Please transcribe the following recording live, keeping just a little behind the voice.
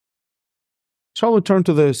Shall we turn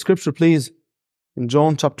to the scripture, please? In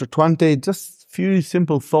John chapter 20, just a few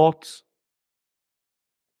simple thoughts.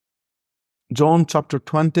 John chapter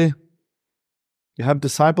 20, you have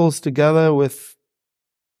disciples together with,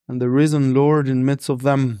 and the risen Lord in midst of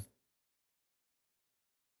them.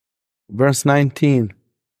 Verse 19.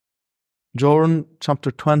 John chapter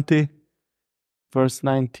 20, verse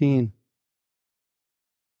 19.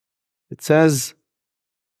 It says,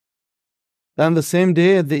 "Then the same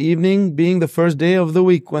day at the evening, being the first day of the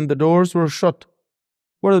week, when the doors were shut,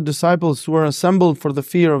 where the disciples were assembled for the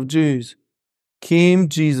fear of Jews, came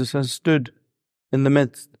Jesus and stood in the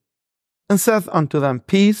midst, and saith unto them,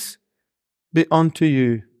 Peace be unto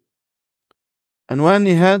you. And when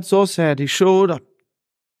he had so said, he showed up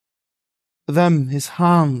them his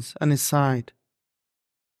hands and his side.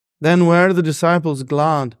 Then were the disciples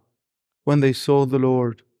glad when they saw the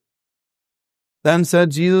Lord. Then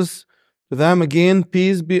said Jesus to them again,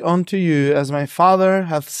 Peace be unto you, as my Father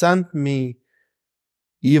hath sent me,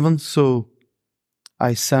 even so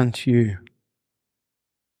I sent you."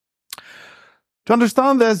 To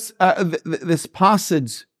understand this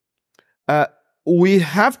passage, we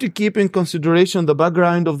have to keep in consideration the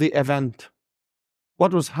background of the event.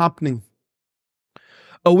 What was happening?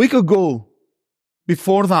 A week ago,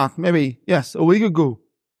 before that, a week ago,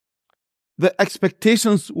 the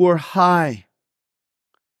expectations were high.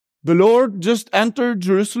 The Lord just entered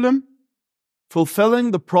Jerusalem,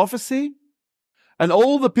 fulfilling the prophecy, and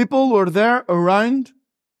all the people were there around,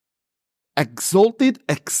 exalted,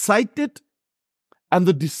 excited, and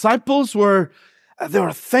the disciples were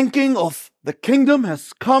thinking of the kingdom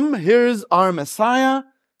has come, here's our Messiah,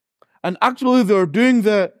 and actually they were doing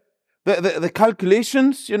the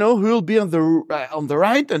calculations, who will be on the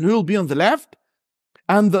right and who will be on the left,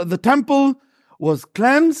 and the temple was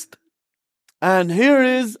cleansed, and here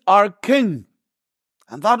is our King.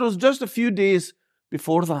 And that was just a few days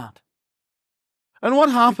before that. And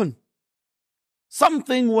what happened?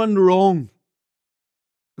 Something went wrong.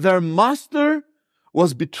 Their master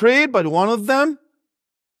was betrayed by one of them,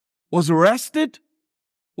 was arrested,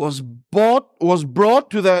 was brought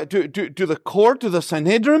to the court, to the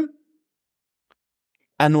Sanhedrin,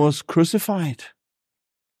 and was crucified.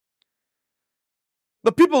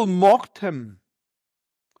 The people mocked him.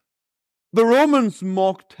 The Romans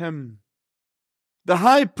mocked him. The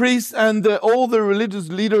high priest and all the religious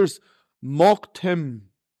leaders mocked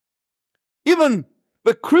him. Even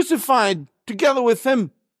the crucified together with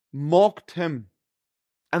him mocked him.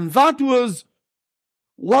 And that was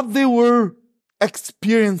what they were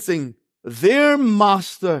experiencing. Their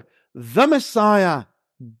master, the Messiah,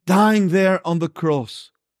 dying there on the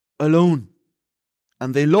cross alone.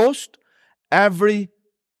 And they lost every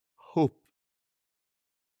hope.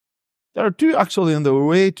 There are two actually on the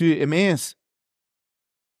way to Emmaus.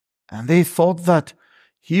 And they thought that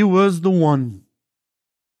he was the one.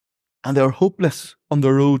 And they were hopeless on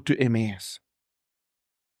the road to Emmaus.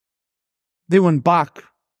 They went back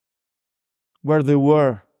where they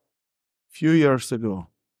were a few years ago.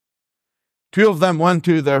 Two of them went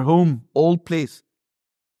to their home, old place,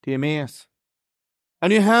 to Emmaus.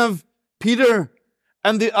 And you have Peter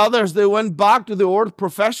and the others, they went back to the old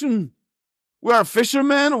profession. We are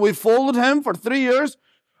fishermen. We followed him for 3 years.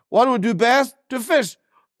 What do we do best? To fish.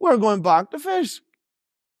 We're going back to fish.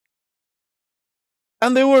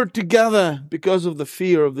 And they were together because of the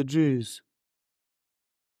fear of the Jews.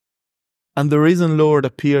 And the risen Lord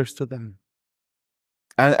appears to them.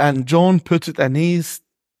 And John puts it, and he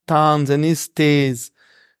stands and he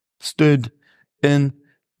stood in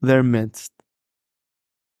their midst.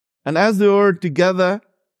 And as they were together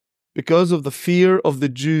because of the fear of the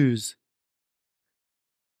Jews,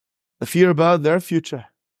 the fear about their future,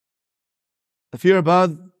 the fear about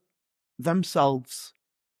themselves,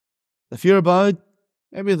 the fear about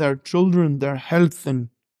maybe their children, their health and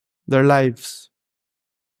their lives,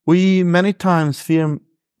 we many times feel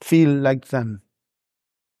like them.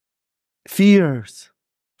 Fears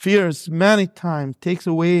many times takes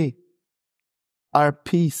away our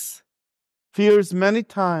peace. Fears many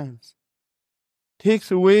times takes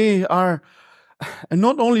away and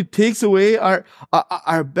not only takes away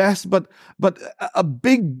our best, but a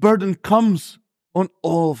big burden comes on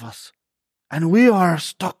all of us. And we are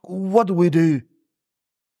stuck. What do we do?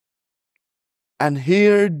 And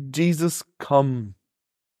here Jesus come,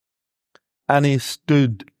 and he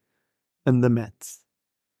stood in the midst.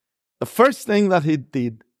 The first thing that he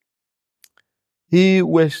did, he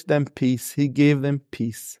wished them peace. He gave them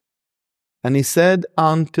peace. And he said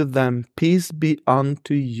unto them, Peace be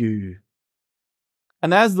unto you.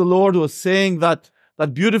 And as the Lord was saying that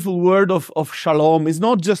That beautiful word of shalom is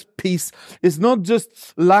not just peace. It's not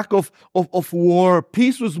just lack of war.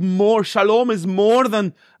 Peace was more. Shalom is more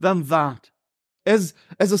than that. As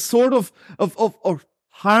a sort of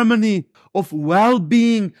harmony, of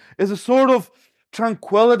well-being, as a sort of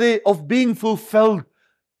tranquility, of being fulfilled.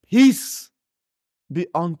 Peace be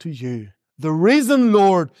unto you. The risen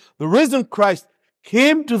Lord, the risen Christ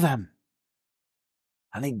came to them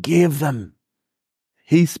and He gave them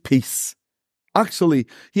His peace. Actually,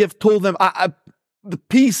 He have told them, the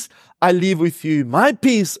peace I leave with you, my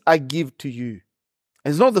peace I give to you.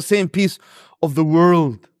 It's not the same peace of the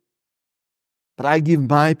world, but I give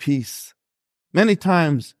my peace. Many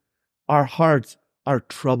times our hearts are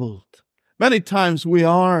troubled. Many times we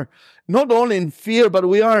are not only in fear, but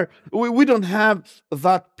we don't have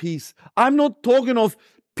that peace. I'm not talking of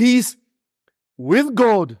peace with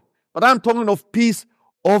God, but I'm talking of peace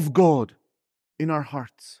of God in our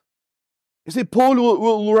hearts. You see, Paul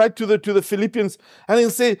will write to the Philippians and he'll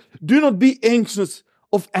say, do not be anxious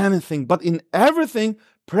of anything, but in everything,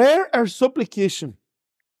 prayer and supplication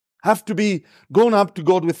have to be gone up to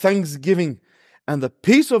God with thanksgiving. And the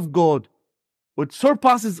peace of God, which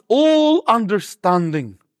surpasses all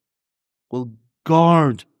understanding, will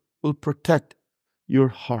guard, will protect your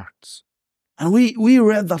hearts. And we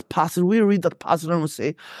read that passage, and we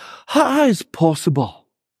say, how is it possible?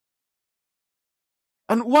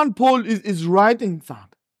 And when Paul is writing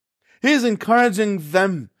that, he is encouraging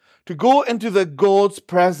them to go into the God's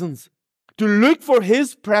presence, to look for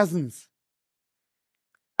His presence,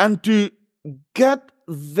 and to get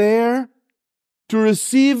there to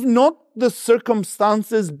receive not the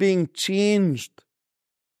circumstances being changed,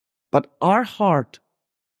 but our heart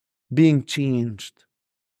being changed.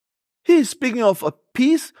 He is speaking of a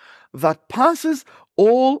peace that passes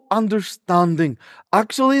all understanding.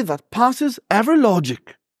 Actually, that passes every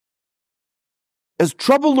logic. There's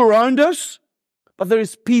trouble around us, but there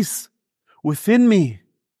is peace within me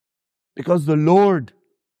because the Lord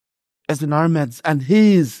is in our midst and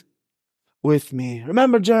He is with me.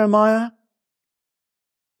 Remember Jeremiah?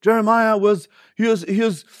 Jeremiah was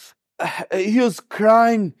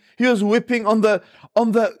crying, he was weeping on the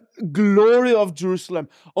glory of Jerusalem,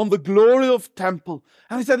 on the glory of temple.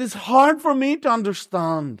 And he said, it's hard for me to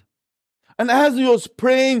understand. And as he was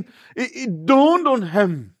praying, it dawned on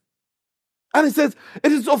him. And he says,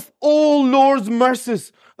 it is of all Lord's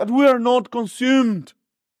mercies that we are not consumed.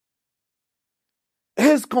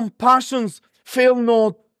 His compassions fail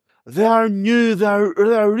not. They are new, they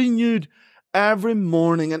are renewed every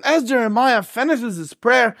morning. And as Jeremiah finishes his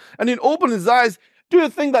prayer and he opened his eyes, do you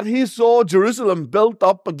think that he saw Jerusalem built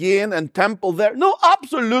up again and temple there? No,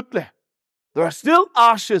 absolutely. There are still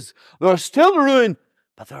ashes, there are still ruin,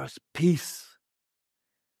 but there is peace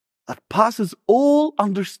that passes all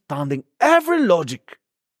understanding, every logic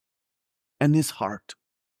in his heart.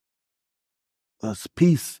 There's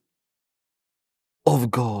peace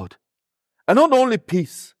of God. And not only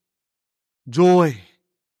peace, joy.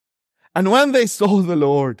 And when they saw the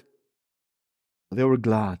Lord, they were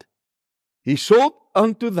glad. He showed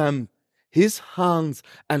unto them His hands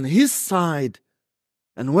and His side,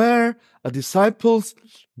 and were the disciples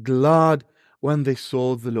glad when they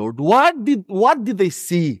saw the Lord. What did they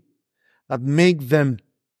see that made them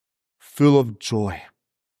full of joy?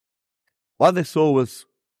 What they saw was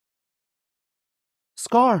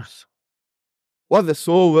scars. What they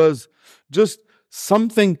saw was just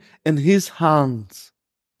something in His hands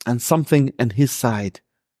and something in His side.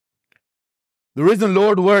 The risen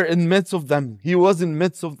Lord were in midst of them. He was in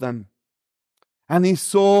midst of them. And He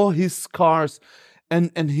saw His scars in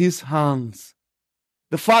His hands.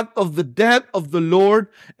 The fact of the death of the Lord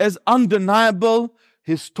is undeniable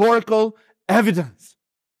historical evidence.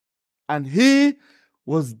 And He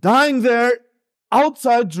was dying there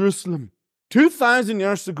outside Jerusalem 2,000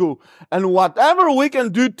 years ago. And whatever we can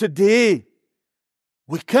do today,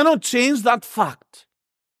 we cannot change that fact.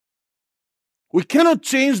 We cannot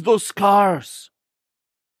change those scars.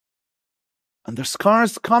 And the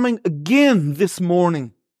scars coming again this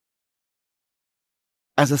morning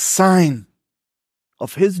as a sign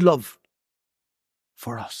of His love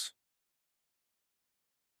for us.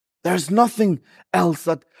 There's nothing else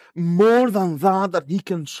more than that He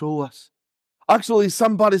can show us. Actually,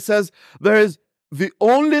 somebody says there is the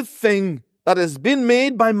only thing that has been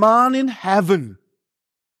made by man in heaven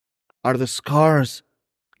are the scars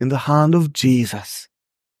in the hand of Jesus.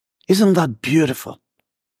 Isn't that beautiful?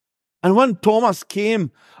 And when Thomas came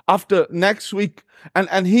after next week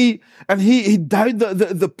and he died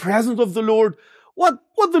the presence of the Lord, what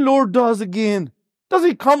the Lord does again? Does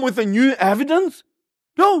He come with a new evidence?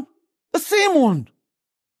 No, the same one.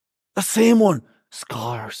 The same one.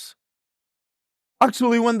 scars.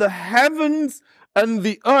 Actually, when the heavens and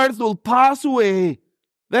the earth will pass away,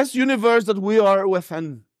 this universe that we are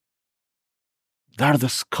within, they're the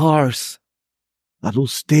scars that will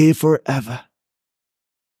stay forever.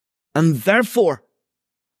 And therefore,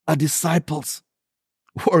 the disciples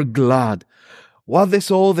were glad. What they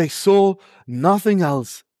saw nothing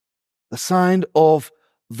else, the sign of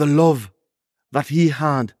the love that he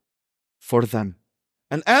had for them.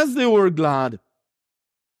 And as they were glad,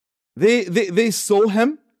 they saw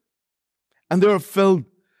him and they were filled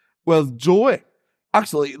with joy.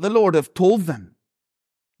 Actually, the Lord have told them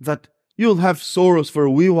that you'll have sorrows for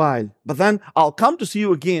a wee while, but then I'll come to see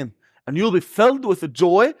you again, and you'll be filled with the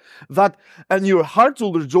joy and your hearts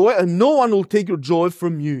will rejoice, and no one will take your joy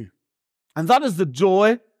from you. And that is the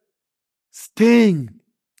joy staying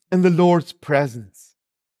in the Lord's presence.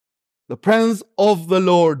 The presence of the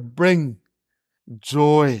Lord brings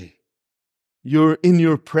joy. In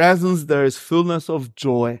your presence there is fullness of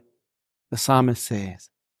joy, the psalmist says.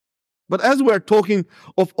 But as we're talking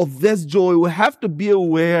of this joy, we have to be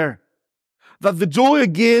aware that the joy,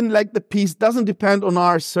 again, like the peace, doesn't depend on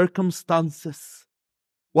our circumstances,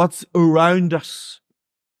 what's around us,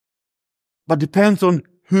 but depends on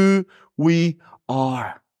who we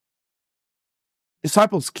are.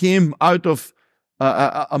 Disciples came out of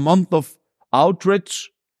a month of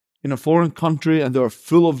outreach in a foreign country, and they were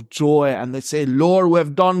full of joy, and they say, Lord, we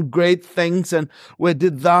have done great things, and we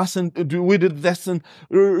did this, and we did this, and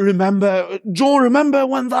remember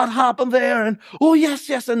when that happened there, and oh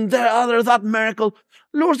yes, and there's that miracle.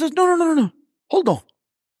 The Lord says, no, hold on.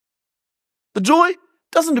 The joy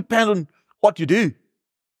doesn't depend on what you do.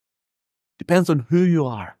 It depends on who you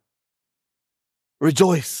are.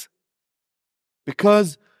 Rejoice,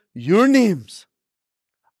 because your names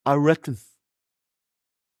are written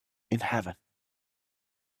in heaven.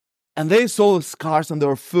 And they saw the scars and they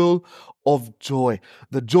were full of joy.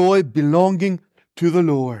 The joy belonging to the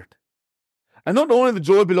Lord. And not only the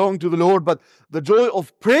joy belonging to the Lord, but the joy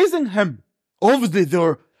of praising Him. Obviously, they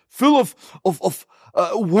were full of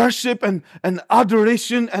worship and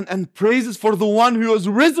adoration and praises for the one who has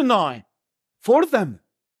risen now for them.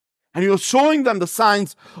 And He was showing them the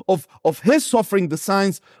signs of His suffering, the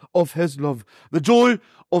signs of His love. The joy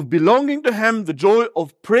of belonging to Him, the joy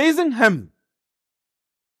of praising Him,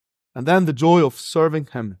 and then the joy of serving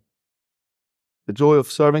Him. The joy of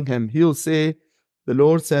serving Him. He'll say, the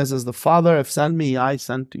Lord says, as the Father have sent me, I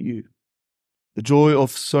sent to you. The joy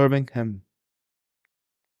of serving Him.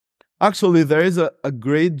 Actually, there is a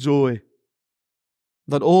great joy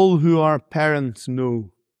that all who are parents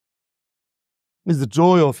know. It's the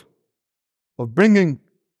joy of bringing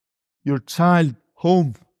your child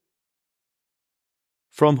home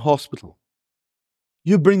from hospital.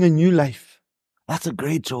 You bring a new life. That's a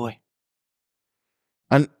great joy.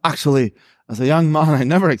 And actually, as a young man, I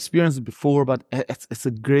never experienced it before, but it's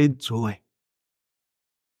a great joy.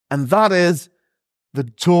 And that is the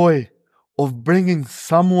joy of bringing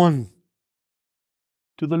someone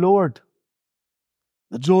to the Lord.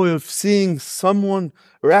 The joy of seeing someone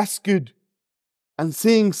rescued and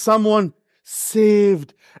seeing someone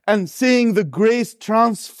saved and seeing the grace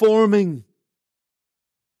transforming.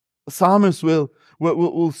 The psalmist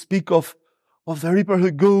will speak of the reaper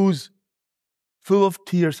who goes full of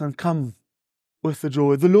tears and come with the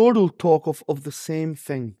joy. The Lord will talk of the same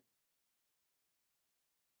thing.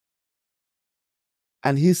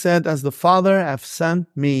 And He said, as the Father hath sent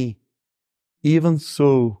me, even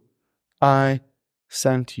so I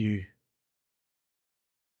sent you.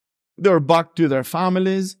 They were back to their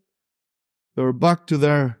families. They were back to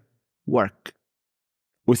their work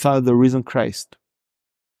without the risen Christ.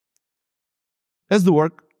 Is the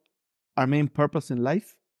work our main purpose in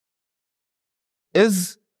life?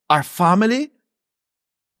 Is our family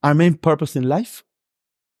our main purpose in life?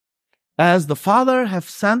 As the Father hath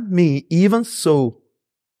sent me, even so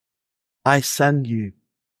I send you.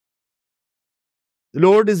 The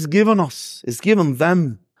Lord is given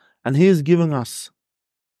them, and He is giving us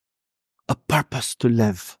a purpose to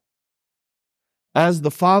live. As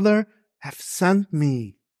the Father hath sent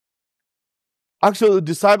me. Actually, the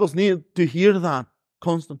disciples need to hear that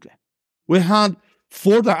constantly. We had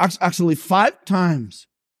 5 times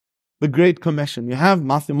the Great Commission. You have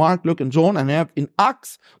Matthew, Mark, Luke, and John, and you have in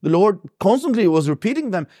Acts, the Lord constantly was repeating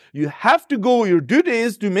them. You have to go. Your duty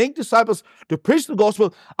is to make disciples, to preach the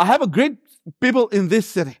gospel. I have a great people in this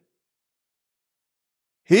city.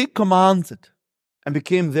 He commands it and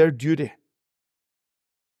became their duty.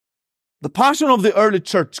 The passion of the early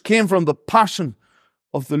church came from the passion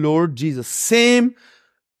of the Lord Jesus.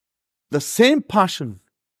 The same passion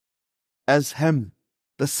as Him.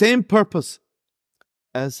 The same purpose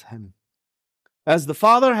as Him. As the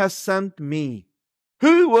Father has sent me.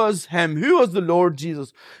 Who was Him? Who was the Lord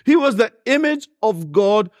Jesus? He was the image of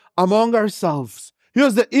God among ourselves. He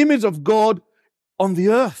was the image of God on the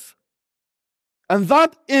earth. And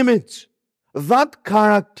that image, that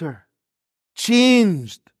character,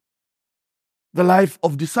 changed the life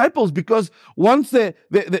of disciples, because once they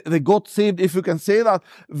got saved, if you can say that,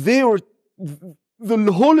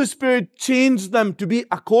 the Holy Spirit changed them to be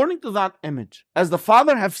according to that image. As the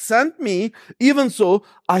Father have sent me, even so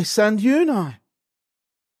I send you now.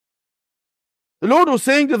 The Lord was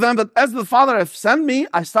saying to them that as the Father have sent me,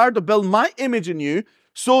 I start to build my image in you,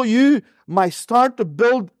 so you might start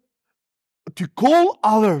to call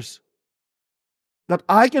others, that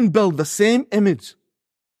I can build the same image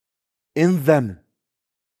in them.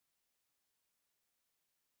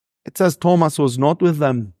 It says Thomas was not with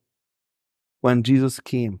them when Jesus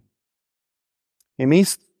came. He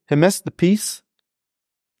missed the peace.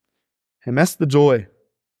 He missed the joy.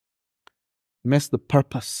 He missed the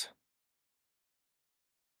purpose.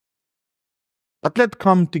 But let's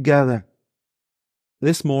come together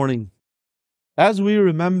this morning as we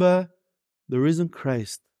remember the risen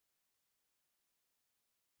Christ,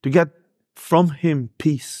 to get from Him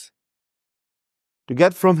peace, to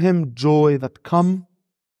get from Him joy that come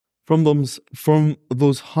from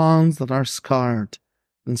those hands that are scarred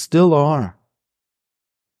and still are,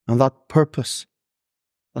 and that purpose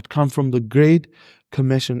that come from the Great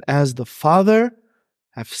Commission. As the Father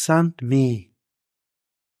have sent me,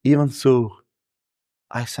 even so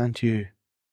I sent you.